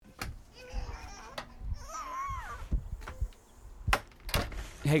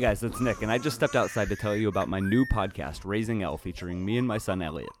Hey guys, it's Nick, and I just stepped outside to tell you about my new podcast, Raising Elle, featuring me and my son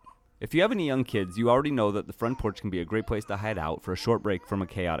Elliot. If you have any young kids, you already know that the front porch can be a great place to hide out for a short break from a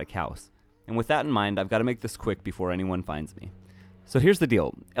chaotic house. And with that in mind, I've got to make this quick before anyone finds me. So here's the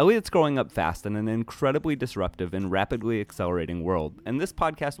deal. Elliot's growing up fast in an incredibly disruptive and rapidly accelerating world, and this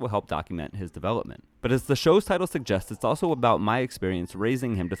podcast will help document his development. But as the show's title suggests, it's also about my experience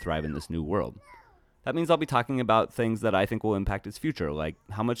raising him to thrive in this new world. That means I'll be talking about things that I think will impact his future, like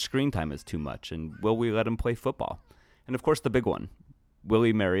how much screen time is too much, and will we let him play football? And of course the big one, will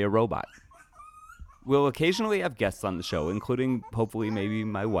he marry a robot? We'll occasionally have guests on the show, including hopefully maybe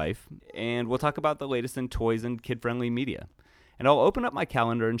my wife, and we'll talk about the latest in toys and kid-friendly media. And I'll open up my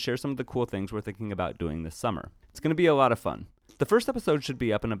calendar and share some of the cool things we're thinking about doing this summer. It's going to be a lot of fun. The first episode should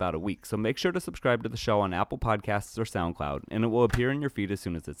be up in about a week, so make sure to subscribe to the show on Apple Podcasts or SoundCloud, and it will appear in your feed as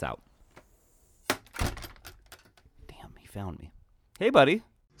soon as it's out. Damn, he found me. Hey, buddy.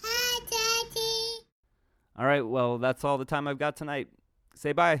 Hi, Daddy. All right, well, that's all the time I've got tonight.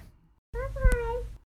 Say bye. Bye-bye.